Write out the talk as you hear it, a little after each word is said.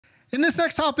In this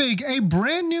next topic, a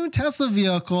brand new Tesla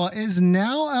vehicle is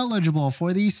now eligible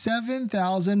for the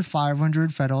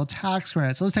 $7,500 federal tax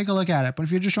credit. So let's take a look at it. But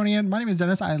if you're just joining in, my name is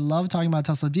Dennis. I love talking about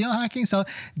Tesla deal hacking, so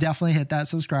definitely hit that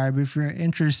subscribe if you're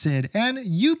interested. And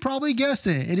you probably guessed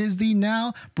it. It is the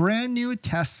now brand new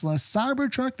Tesla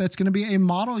Cybertruck that's going to be a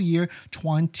model year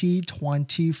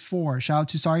 2024. Shout out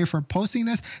to Sorry for posting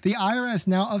this. The IRS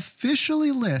now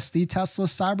officially lists the Tesla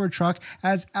Cybertruck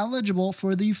as eligible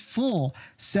for the full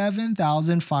 $7,500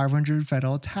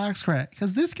 federal tax credit,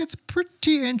 because this gets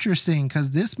pretty interesting, because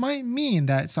this might mean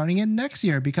that starting in next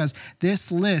year, because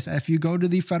this list, if you go to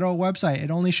the federal website,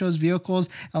 it only shows vehicles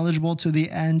eligible to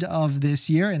the end of this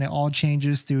year, and it all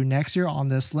changes through next year on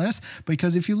this list.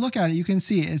 Because if you look at it, you can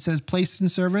see it says placed in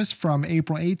service from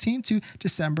April 18th to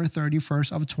December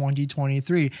 31st of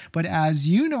 2023. But as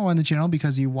you know on the channel,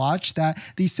 because you watched, that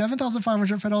the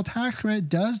 $7,500 federal tax credit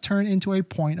does turn into a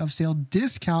point of sale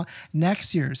discount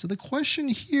next year. So the question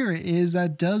here is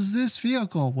that, does this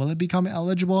vehicle, will it become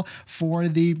eligible for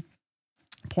the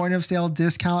point of sale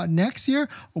discount next year?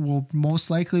 Well, most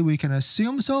likely we can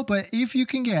assume so. But if you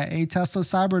can get a Tesla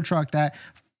Cybertruck that,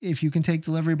 if you can take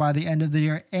delivery by the end of the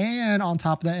year, and on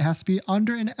top of that, it has to be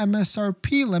under an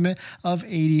MSRP limit of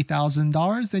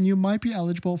 $80,000, then you might be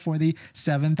eligible for the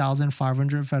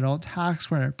 $7,500 federal tax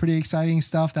credit. Pretty exciting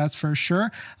stuff, that's for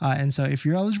sure. And so if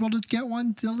you're eligible to get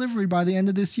one delivery by the end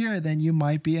of this year, then you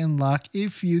might be in luck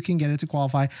if you can get it to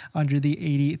qualify under the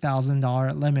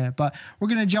 $80,000 limit. But we're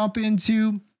going to jump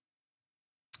into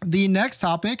the next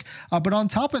topic. But on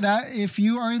top of that, if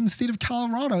you are in the state of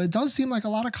Colorado, it does seem like a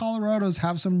lot of Colorados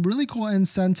have some really cool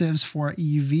incentives for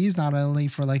EVs, not only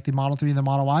for like the Model 3 and the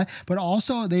Model Y, but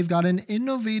also they've got an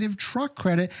innovative truck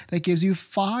credit that gives you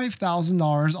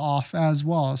 $5,000 off as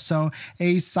well. So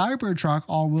a Cybertruck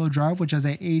all-wheel drive, which has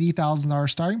a $80,000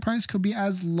 starting price, could be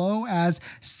as low as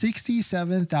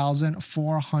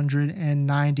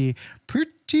 $67,490.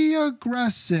 Pretty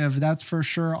aggressive, that's for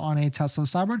sure, on a Tesla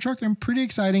Cybertruck, and pretty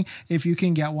exciting if you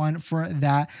can get one for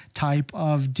that type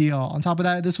of deal. On top of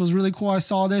that, this was really cool. I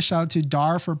saw this. Shout out to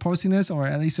Dar for posting this, or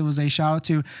at least it was a shout out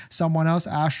to someone else,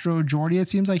 Astro Jordy. It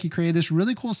seems like he created this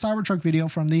really cool Cybertruck video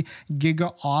from the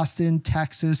Giga Austin,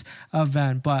 Texas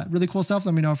event. But really cool stuff.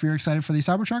 Let me know if you're excited for the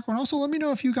Cybertruck, and also let me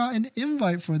know if you got an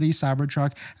invite for the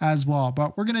Cybertruck as well.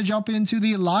 But we're going to jump into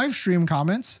the live stream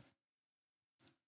comments.